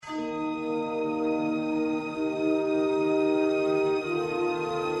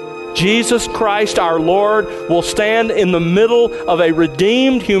Jesus Christ our Lord will stand in the middle of a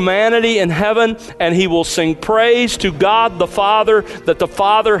redeemed humanity in heaven, and he will sing praise to God the Father that the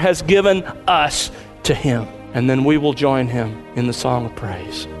Father has given us to him. And then we will join him in the song of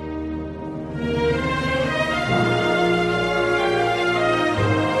praise.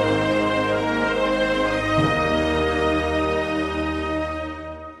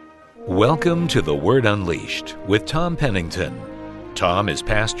 Welcome to The Word Unleashed with Tom Pennington. Tom is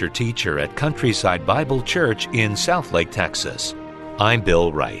pastor-teacher at Countryside Bible Church in Southlake, Texas. I'm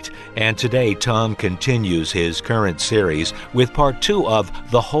Bill Wright, and today Tom continues his current series with part 2 of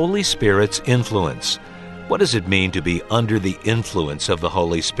The Holy Spirit's Influence. What does it mean to be under the influence of the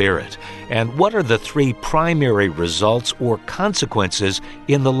Holy Spirit? And what are the 3 primary results or consequences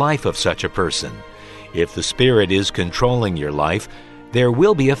in the life of such a person? If the Spirit is controlling your life, there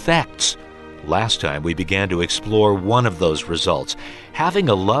will be effects. Last time we began to explore one of those results, having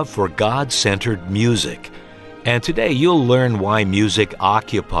a love for God-centered music. And today you'll learn why music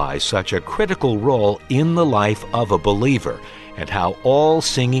occupies such a critical role in the life of a believer, and how all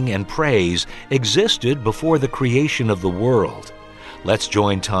singing and praise existed before the creation of the world. Let's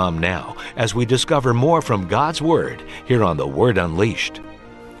join Tom now as we discover more from God's Word here on The Word Unleashed.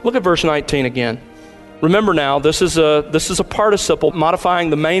 Look at verse 19 again. Remember now, this is a participle modifying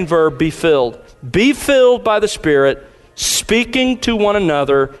the main verb, be filled. Be filled by the Spirit, speaking to one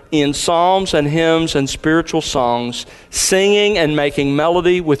another in psalms and hymns and spiritual songs, singing and making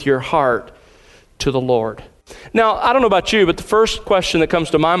melody with your heart to the Lord. Now, I don't know about you, but the first question that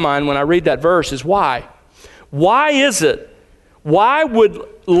comes to my mind when I read that verse is why? Why is it? Why would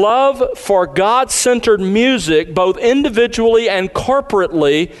love for God-centered music, both individually and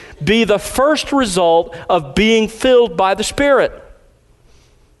corporately, be the first result of being filled by the Spirit?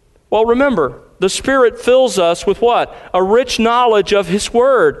 Well, remember, the Spirit fills us with what? A rich knowledge of His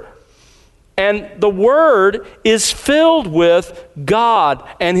Word. And the Word is filled with God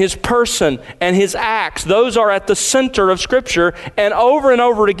and His person and His acts. Those are at the center of Scripture. And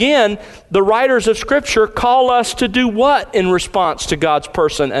over again, the writers of Scripture call us to do what in response to God's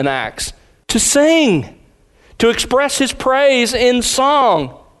person and acts? To sing, to express His praise in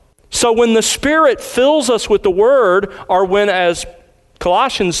song. So when the Spirit fills us with the Word, or when, as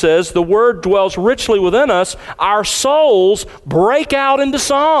Colossians says, the Word dwells richly within us, our souls break out into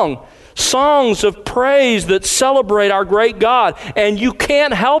song. Songs of praise that celebrate our great God, and you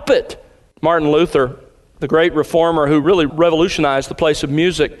can't help it. Martin Luther, the great reformer who really revolutionized the place of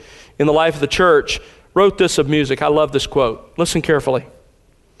music in the life of the church, wrote this of music. I love this quote. Listen carefully.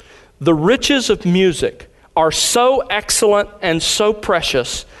 The riches of music are so excellent and so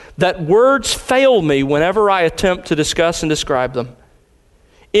precious that words fail me whenever I attempt to discuss and describe them.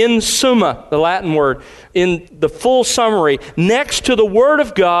 In summa, the Latin word, in the full summary, next to the Word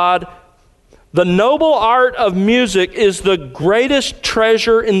of God, the noble art of music is the greatest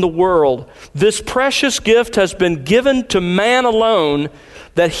treasure in the world. This precious gift has been given to man alone,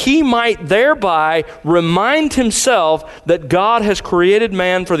 that he might thereby remind himself that God has created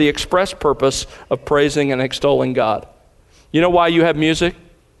man for the express purpose of praising and extolling God. You know why you have music?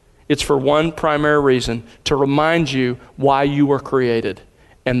 It's for one primary reason, to remind you why you were created.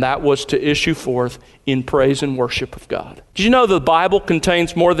 And that was to issue forth in praise and worship of God. Did you know the Bible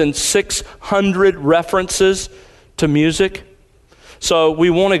contains more than 600 references to music? So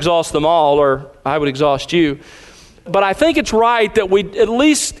we won't exhaust them all, or I would exhaust you. But I think it's right that we at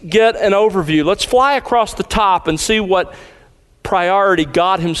least get an overview. Let's fly across the top and see what priority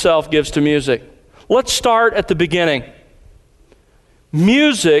God Himself gives to music. Let's start at the beginning.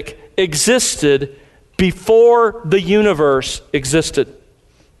 Music existed before the universe existed.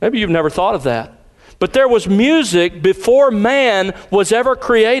 Maybe you've never thought of that. But there was music before man was ever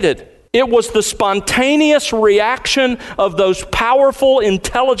created. It was the spontaneous reaction of those powerful,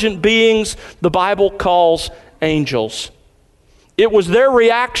 intelligent beings the Bible calls angels. It was their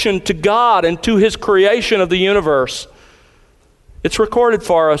reaction to God and to His creation of the universe. It's recorded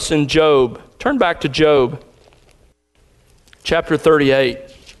for us in Job. Turn back to Job, chapter 38.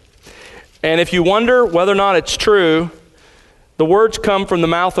 And if you wonder whether or not it's true, the words come from the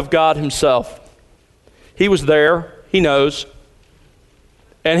mouth of God Himself. He was there. He knows.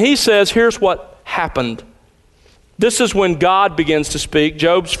 And He says, here's what happened. This is when God begins to speak.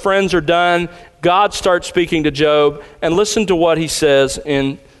 Job's friends are done. God starts speaking to Job. And listen to what He says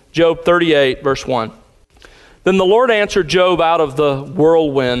in Job 38, verse 1. Then the Lord answered Job out of the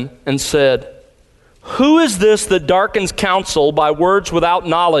whirlwind and said, who is this that darkens counsel by words without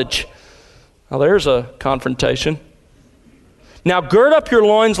knowledge? Now there's a confrontation. Now gird up your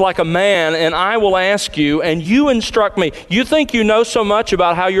loins like a man, and I will ask you, and you instruct me. You think you know so much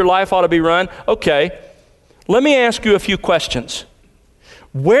about how your life ought to be run? Okay, let me ask you a few questions.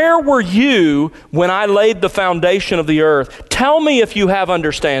 Where were you when I laid the foundation of the earth? Tell me if you have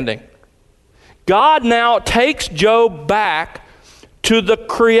understanding. God now takes Job back to the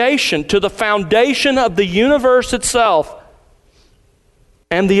creation, to the foundation of the universe itself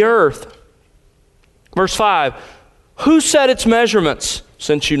and the earth. Verse 5, who set its measurements,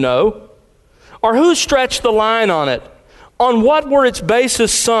 since you know? Or who stretched the line on it? On what were its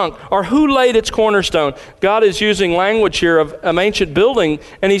bases sunk? Or who laid its cornerstone? God is using language here of an ancient building,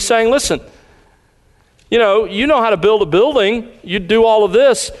 and he's saying, listen, you know how to build a building. You do all of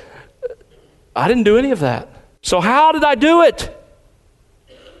this. I didn't do any of that. So how did I do it?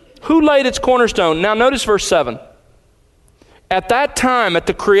 Who laid its cornerstone? Now notice verse 7. At that time, at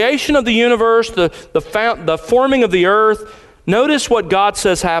the creation of the universe, the forming of the earth, notice what God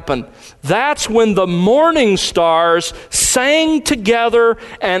says happened. That's when the morning stars sang together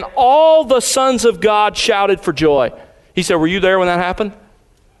and all the sons of God shouted for joy. He said, were you there when that happened?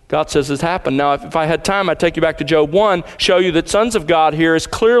 God says it's happened. Now, if I had time, I'd take you back to Job 1, show you that sons of God here is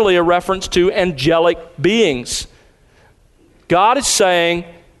clearly a reference to angelic beings. God is saying,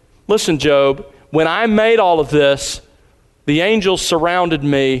 listen, Job, when I made all of this, the angels surrounded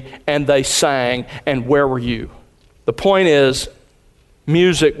me and they sang, and where were you? The point is,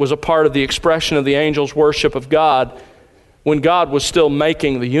 music was a part of the expression of the angels' worship of God when God was still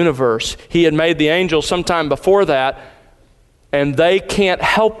making the universe. He had made the angels sometime before that, and they can't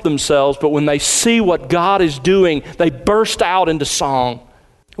help themselves, but when they see what God is doing, they burst out into song.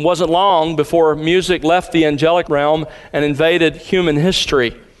 It wasn't long before music left the angelic realm and invaded human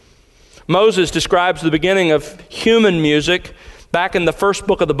history. Moses describes the beginning of human music back in the first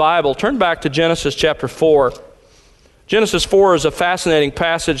book of the Bible. Turn back to Genesis chapter 4. Genesis 4 is a fascinating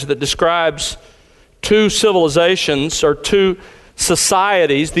passage that describes two civilizations or two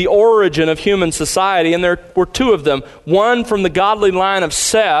societies, the origin of human society, and there were two of them. One from the godly line of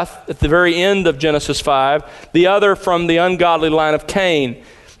Seth at the very end of Genesis 5, the other from the ungodly line of Cain.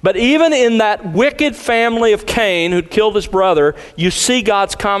 But even in that wicked family of Cain who'd killed his brother, you see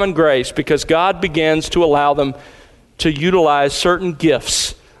God's common grace because God begins to allow them to utilize certain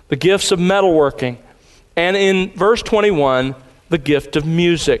gifts, the gifts of metalworking, and in verse 21, the gift of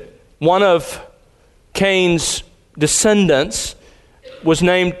music. One of Cain's descendants was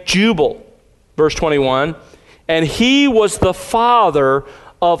named Jubal, verse 21, and he was the father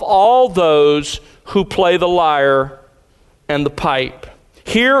of all those who play the lyre and the pipe.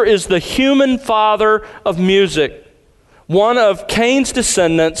 Here is the human father of music. One of Cain's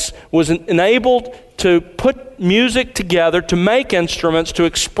descendants was enabled to put music together, to make instruments, to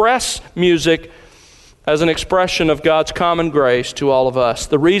express music as an expression of God's common grace to all of us.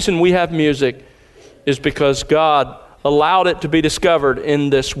 The reason we have music is because God allowed it to be discovered in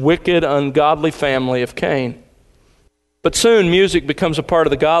this wicked, ungodly family of Cain. But soon music becomes a part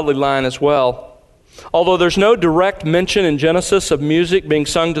of the godly line as well. Although there's no direct mention in Genesis of music being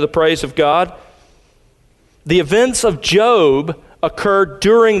sung to the praise of God, the events of Job occurred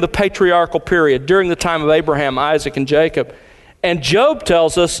during the patriarchal period, during the time of Abraham, Isaac, and Jacob. And Job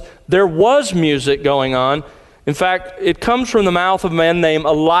tells us there was music going on. In fact, it comes from the mouth of a man named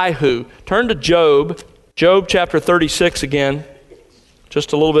Elihu. Turn to Job chapter 36 again,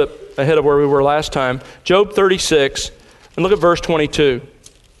 just a little bit ahead of where we were last time. Job 36, and look at verse 22.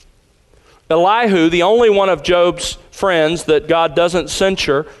 Elihu, the only one of Job's friends that God doesn't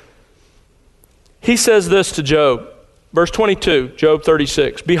censure, he says this to Job. Verse 22, Job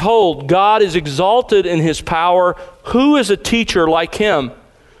 36. Behold, God is exalted in his power. Who is a teacher like him?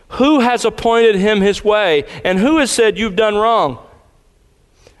 Who has appointed him his way? And who has said, you've done wrong?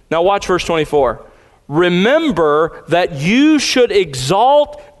 Now watch verse 24. Remember that you should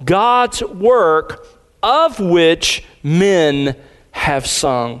exalt God's work of which men have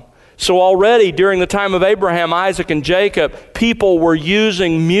sung. So already during the time of Abraham, Isaac, and Jacob, people were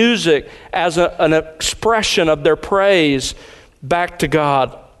using music as an expression of their praise back to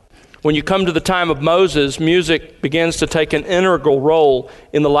God. When you come to the time of Moses, music begins to take an integral role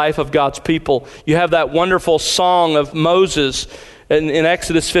in the life of God's people. You have that wonderful song of Moses in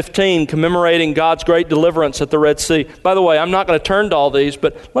Exodus 15, commemorating God's great deliverance at the Red Sea. By the way, I'm not going to turn to all these,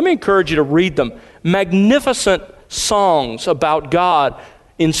 but let me encourage you to read them. Magnificent songs about God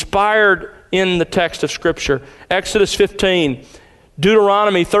inspired in the text of Scripture. Exodus 15,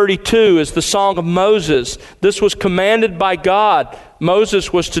 Deuteronomy 32 is the song of Moses. This was commanded by God.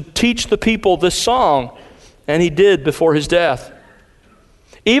 Moses was to teach the people this song, and he did before his death.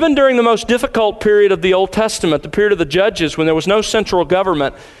 Even during the most difficult period of the Old Testament, the period of the Judges, when there was no central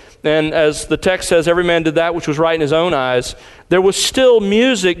government, and as the text says, every man did that which was right in his own eyes, there was still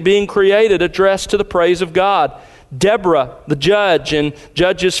music being created addressed to the praise of God. Deborah, the judge, in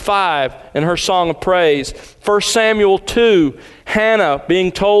Judges 5, and her song of praise. 1 Samuel 2, Hannah,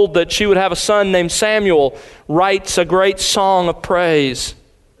 being told that she would have a son named Samuel, writes a great song of praise.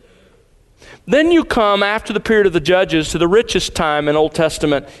 Then you come, after the period of the Judges, to the richest time in Old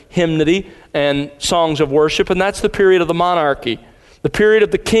Testament hymnody and songs of worship, and that's the period of the monarchy, the period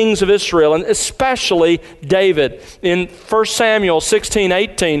of the kings of Israel, and especially David. In 1 Samuel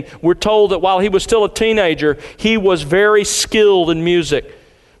 16:18, we're told that while he was still a teenager, he was very skilled in music,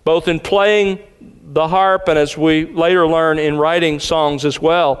 both in playing the harp and, as we later learn, in writing songs as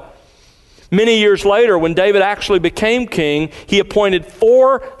well. Many years later, when David actually became king, he appointed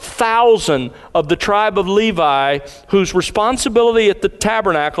 4,000 of the tribe of Levi, whose responsibility at the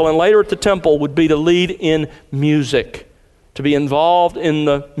tabernacle and later at the temple would be to lead in music, to be involved in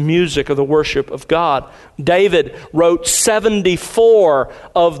the music of the worship of God. David wrote 74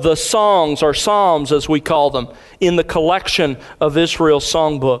 of the songs, or psalms as we call them, in the collection of Israel's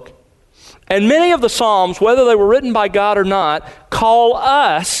songbook. And many of the psalms, whether they were written by God or not, call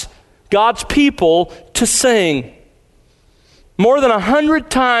us, God's people, to sing. More than 100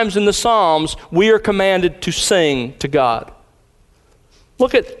 times in the Psalms, we are commanded to sing to God.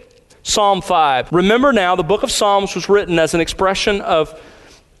 Look at Psalm 5. Remember now, the book of Psalms was written as an expression of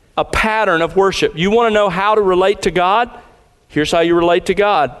a pattern of worship. You want to know how to relate to God? Here's how you relate to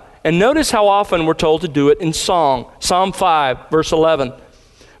God. And notice how often we're told to do it in song. Psalm 5, verse 11.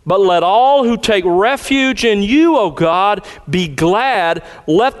 But let all who take refuge in you, O God, be glad.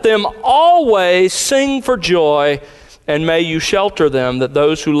 Let them always sing for joy, and may you shelter them, that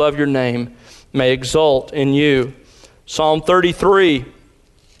those who love your name may exult in you. Psalm 33,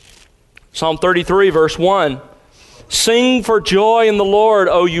 verse 1. Sing for joy in the Lord,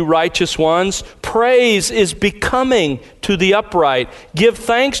 O you righteous ones. Praise is becoming to the upright. Give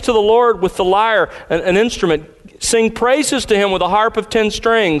thanks to the Lord with the lyre, an instrument. Sing praises to him with a harp of 10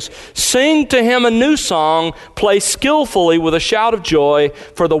 strings. Sing to him a new song. Play skillfully with a shout of joy.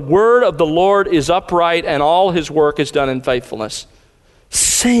 For the word of the Lord is upright, and all his work is done in faithfulness.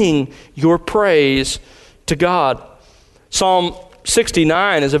 Sing your praise to God. Psalm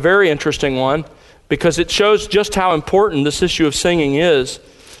 69 is a very interesting one because it shows just how important this issue of singing is.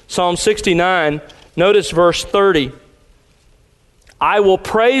 Psalm 69, notice verse 30. I will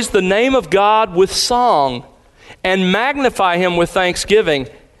praise the name of God with song and magnify him with thanksgiving.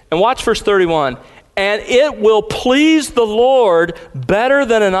 And watch verse 31. And it will please the Lord better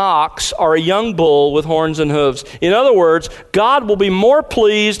than an ox or a young bull with horns and hooves. In other words, God will be more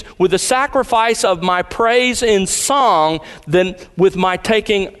pleased with the sacrifice of my praise in song than with my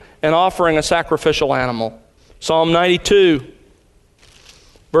taking and offering a sacrificial animal. Psalm 92,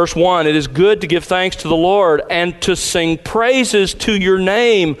 verse 1, it is good to give thanks to the Lord and to sing praises to your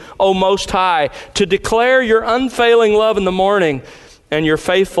name, O Most High, to declare your unfailing love in the morning and your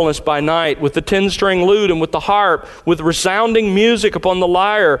faithfulness by night, with the 10-string lute and with the harp, with resounding music upon the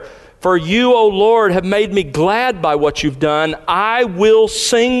lyre. For you, O Lord, have made me glad by what you've done. I will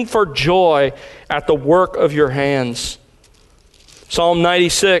sing for joy at the work of your hands. Psalm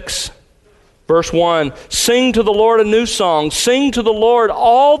 96, verse 1, sing to the Lord a new song. Sing to the Lord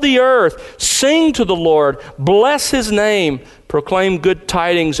all the earth. Sing to the Lord. Bless his name. Proclaim good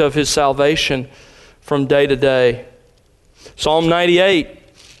tidings of his salvation from day to day. Psalm 98.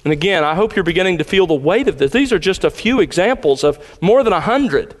 And again, I hope you're beginning to feel the weight of this. These are just a few examples of more than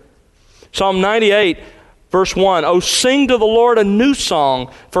 100. Psalm 98, verse 1, oh, sing to the Lord a new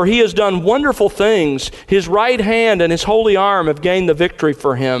song, for he has done wonderful things. His right hand and his holy arm have gained the victory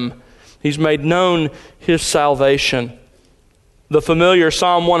for him. He's made known his salvation. The familiar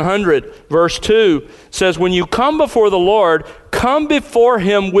Psalm 100, verse 2, says, when you come before the Lord, come before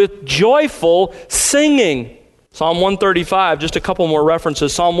him with joyful singing. Psalm 135, just a couple more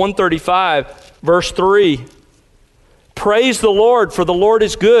references. Psalm 135, verse 3. Praise the Lord, for the Lord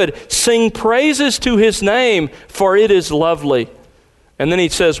is good. Sing praises to his name, for it is lovely. And then he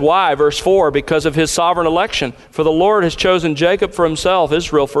says, why? Verse 4, because of his sovereign election. For the Lord has chosen Jacob for himself,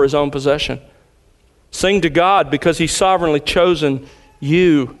 Israel for his own possession. Sing to God because he's sovereignly chosen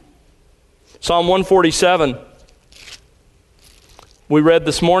you. Psalm 147. We read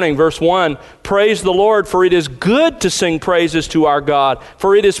this morning, verse 1, praise the Lord, for it is good to sing praises to our God,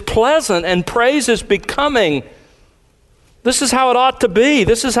 for it is pleasant and praise is becoming. This is how it ought to be.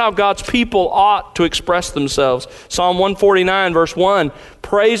 This is how God's people ought to express themselves. Psalm 149, verse 1,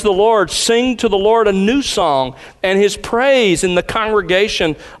 praise the Lord, sing to the Lord a new song, and his praise in the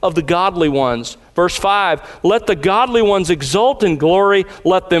congregation of the godly ones. Verse 5, let the godly ones exult in glory,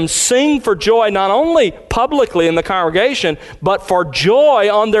 let them sing for joy, not only publicly in the congregation, but for joy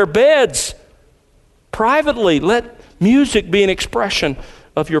on their beds. Privately, let music be an expression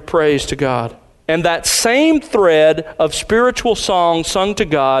of your praise to God. And that same thread of spiritual songs sung to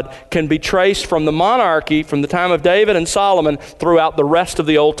God can be traced from the monarchy, from the time of David and Solomon, throughout the rest of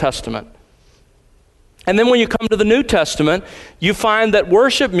the Old Testament. And then when you come to the New Testament, you find that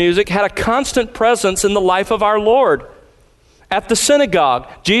worship music had a constant presence in the life of our Lord. At the synagogue,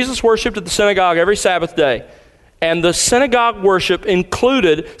 Jesus worshiped at the synagogue every Sabbath day. And the synagogue worship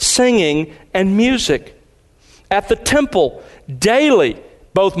included singing and music. At the temple, daily,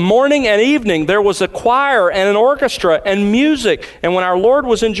 both morning and evening, there was a choir and an orchestra and music. And when our Lord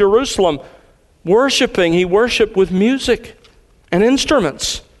was in Jerusalem worshiping, he worshiped with music and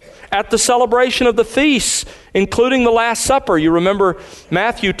instruments. At the celebration of the feasts, including the Last Supper, you remember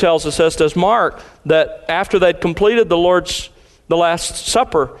Matthew tells us, as does Mark, that after they'd completed the Last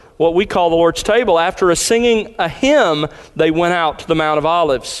Supper, what we call the Lord's table, after singing a hymn, they went out to the Mount of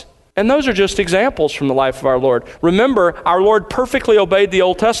Olives. And those are just examples from the life of our Lord. Remember, our Lord perfectly obeyed the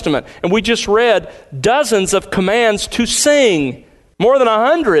Old Testament. And we just read dozens of commands to sing, more than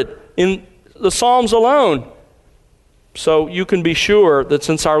 100 in the Psalms alone. So you can be sure that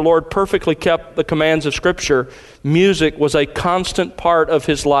since our Lord perfectly kept the commands of Scripture, music was a constant part of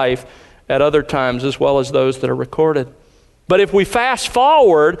his life at other times as well as those that are recorded. But if we fast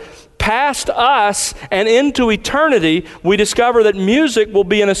forward past us and into eternity, we discover that music will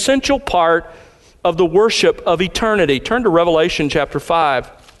be an essential part of the worship of eternity. Turn to Revelation chapter 5.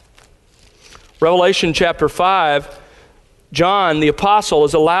 Revelation chapter 5, John, the apostle,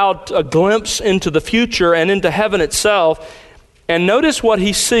 is allowed a glimpse into the future and into heaven itself. And notice what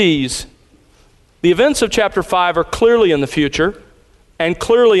he sees. The events of chapter 5 are clearly in the future and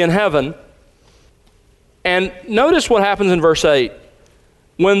clearly in heaven. And notice what happens in verse 8.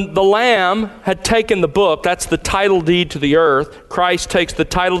 When the Lamb had taken the book, that's the title deed to the earth. Christ takes the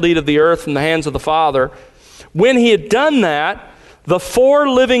title deed of the earth from the hands of the Father. When he had done that, the 4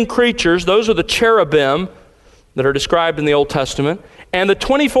 living creatures, those are the cherubim that are described in the Old Testament, and the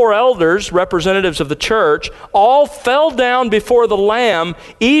 24 elders, representatives of the church, all fell down before the Lamb,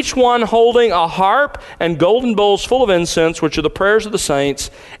 each one holding a harp and golden bowls full of incense, which are the prayers of the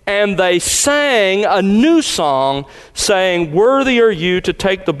saints, and they sang a new song, saying, worthy are you to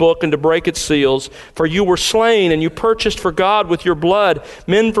take the book and to break its seals, for you were slain, and you purchased for God with your blood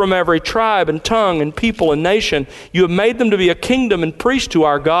men from every tribe and tongue and people and nation. You have made them to be a kingdom and priests to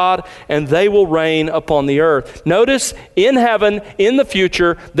our God, and they will reign upon the earth. Notice, in heaven, in the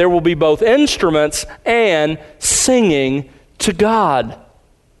future, there will be both instruments and singing to God.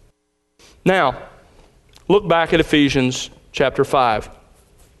 Now, look back at Ephesians chapter 5,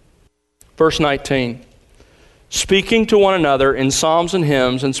 verse 19. Speaking to one another in psalms and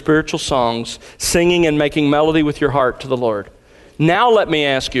hymns and spiritual songs, singing and making melody with your heart to the Lord. Now let me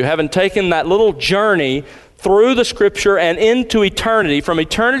ask you, having taken that little journey through the Scripture and into eternity, from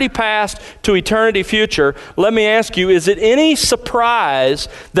eternity past to eternity future, let me ask you, is it any surprise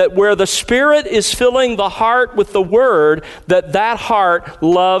that where the Spirit is filling the heart with the Word, that heart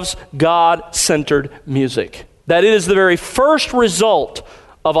loves God-centered music? That it is the very first result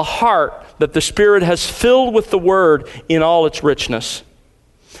of a heart that the Spirit has filled with the Word in all its richness.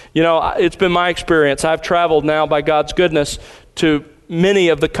 You know, it's been my experience. I've traveled now by God's goodness to many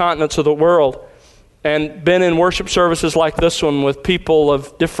of the continents of the world, and been in worship services like this one with people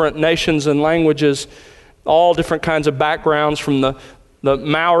of different nations and languages, all different kinds of backgrounds, from the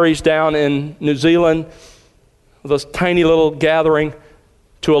Maoris down in New Zealand, this tiny little gathering,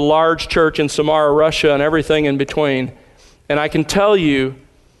 to a large church in Samara, Russia, and everything in between. And I can tell you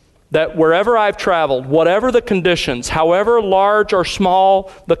that wherever I've traveled, whatever the conditions, however large or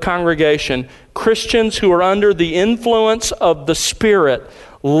small the congregation, Christians who are under the influence of the Spirit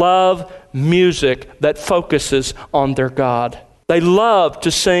love music that focuses on their God. They love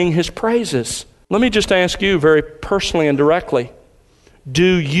to sing His praises. Let me just ask you very personally and directly, do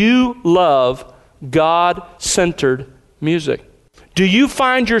you love God-centered music? Do you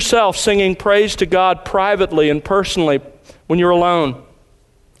find yourself singing praise to God privately and personally when you're alone?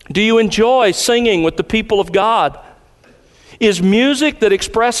 Do you enjoy singing with the people of God? Is music that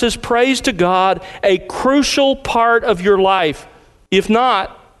expresses praise to God a crucial part of your life? If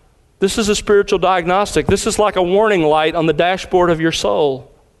not, this is a spiritual diagnostic. This is like a warning light on the dashboard of your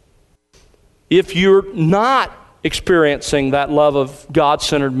soul. If you're not experiencing that love of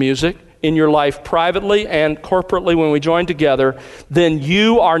God-centered music in your life privately and corporately when we join together, then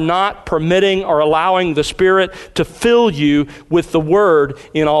you are not permitting or allowing the Spirit to fill you with the Word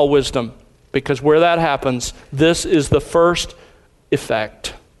in all wisdom. Because where that happens, this is the first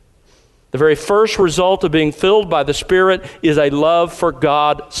effect. The very first result of being filled by the Spirit is a love for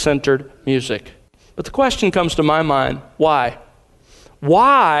God-centered music. But the question comes to my mind, why?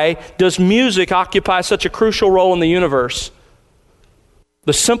 Why does music occupy such a crucial role in the universe?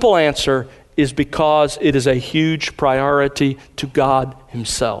 The simple answer is because it is a huge priority to God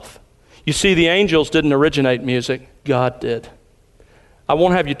Himself. You see, the angels didn't originate music, God did. I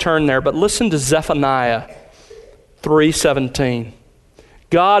won't have you turn there, but listen to Zephaniah 3:17.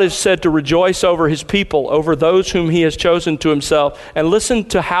 God is said to rejoice over His people, over those whom He has chosen to Himself. And listen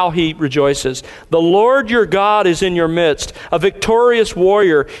to how He rejoices. The Lord your God is in your midst, a victorious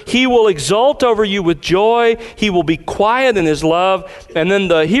warrior. He will exult over you with joy. He will be quiet in His love. And then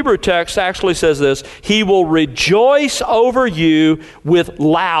the Hebrew text actually says this: He will rejoice over you with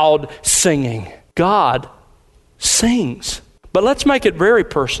loud singing. God sings. But let's make it very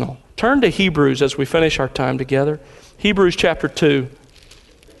personal. Turn to Hebrews as we finish our time together. Hebrews chapter 2.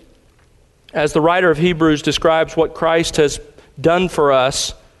 As the writer of Hebrews describes what Christ has done for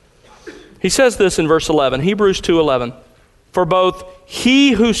us, he says this in verse 11, Hebrews 2:11. For both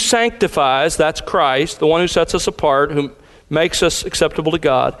He who sanctifies, that's Christ, the one who sets us apart, who makes us acceptable to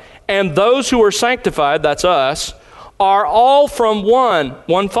God, and those who are sanctified, that's us, are all from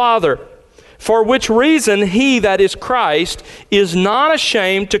one Father. For which reason He, that is Christ, is not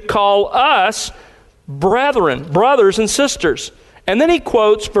ashamed to call us brethren, brothers and sisters. And then he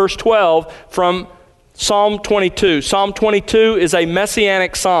quotes verse 12 from Psalm 22. Psalm 22 is a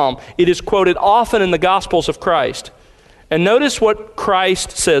messianic psalm. It is quoted often in the Gospels of Christ. And notice what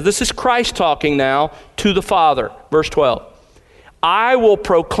Christ says. This is Christ talking now to the Father. Verse 12. I will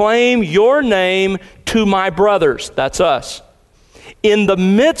proclaim your name to my brothers. That's us. In the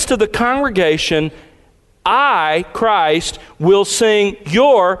midst of the congregation, I, Christ, will sing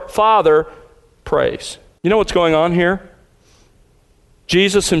your Father praise. You know what's going on here?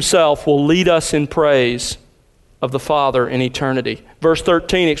 Jesus Himself will lead us in praise of the Father in eternity. Verse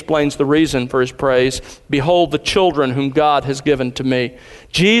 13 explains the reason for His praise. Behold the children whom God has given to me.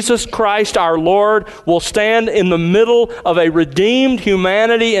 Jesus Christ our Lord will stand in the middle of a redeemed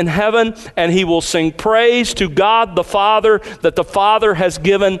humanity in heaven, and He will sing praise to God the Father that the Father has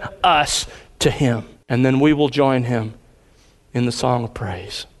given us to Him. And then we will join Him in the song of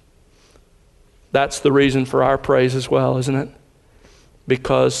praise. That's the reason for our praise as well, isn't it?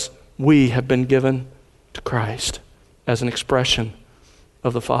 Because we have been given to Christ as an expression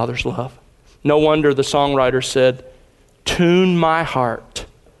of the Father's love. No wonder the songwriter said, tune my heart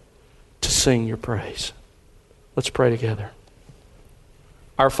to sing your praise. Let's pray together.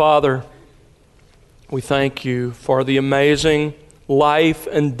 Our Father, we thank you for the amazing life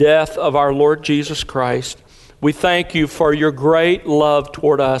and death of our Lord Jesus Christ. We thank you for your great love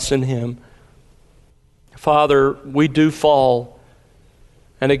toward us in Him. Father, we do fall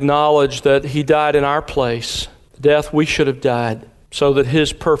and acknowledge that He died in our place, the death we should have died, so that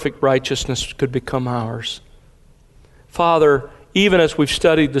His perfect righteousness could become ours. Father, even as we've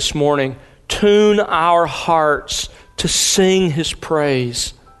studied this morning, tune our hearts to sing His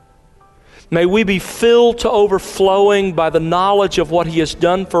praise. May we be filled to overflowing by the knowledge of what He has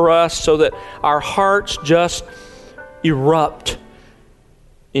done for us, so that our hearts just erupt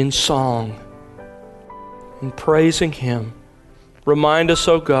in song, in praising Him. Remind us,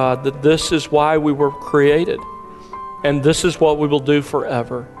 O God, that this is why we were created, and this is what we will do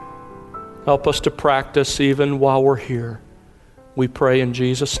forever. Help us to practice even while we're here. We pray in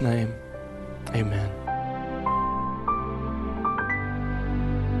Jesus' name. Amen.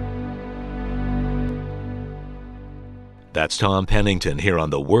 That's Tom Pennington here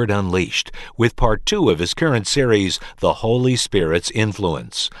on The Word Unleashed with part 2 of his current series, The Holy Spirit's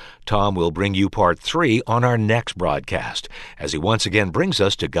Influence. Tom will bring you part 3 on our next broadcast as he once again brings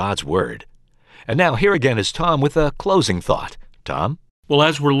us to God's Word. And now here again is Tom with a closing thought. Tom? Well,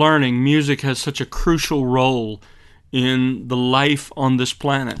 as we're learning, music has such a crucial role in the life on this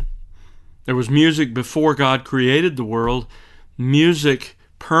planet. There was music before God created the world. Music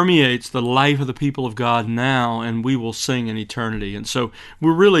permeates the life of the people of God now, and we will sing in eternity. And so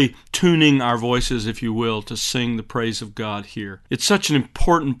we're really tuning our voices, if you will, to sing the praise of God here. It's such an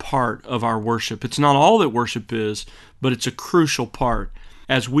important part of our worship. It's not all that worship is, but it's a crucial part.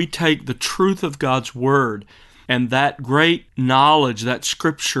 As we take the truth of God's Word and that great knowledge, that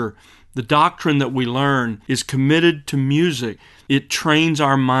Scripture The doctrine that we learn is committed to music. It trains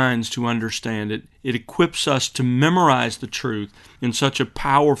our minds to understand it. It equips us to memorize the truth in such a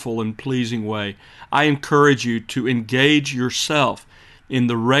powerful and pleasing way. I encourage you to engage yourself in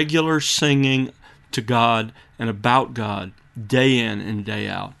the regular singing to God and about God day in and day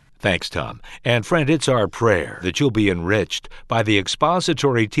out. Thanks, Tom. And friend, it's our prayer that you'll be enriched by the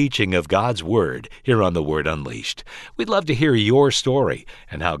expository teaching of God's Word here on The Word Unleashed. We'd love to hear your story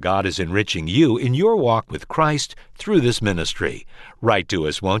and how God is enriching you in your walk with Christ through this ministry. Write to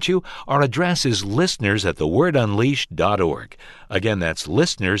us, won't you? Our address is listeners@thewordunleashed.org. Again, that's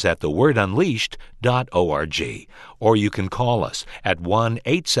listeners@thewordunleashed.org. Or you can call us at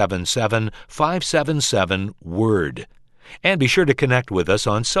 1-877-577-WORD. And be sure to connect with us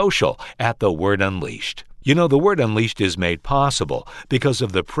on social at The Word Unleashed. You know, The Word Unleashed is made possible because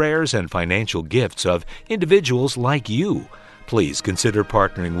of the prayers and financial gifts of individuals like you. Please consider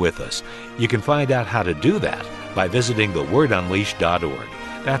partnering with us. You can find out how to do that by visiting thewordunleashed.org.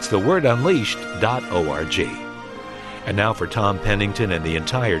 That's thewordunleashed.org. And now for Tom Pennington and the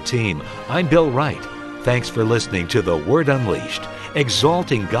entire team, I'm Bill Wright. Thanks for listening to The Word Unleashed,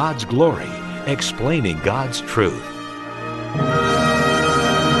 exalting God's glory, explaining God's truth.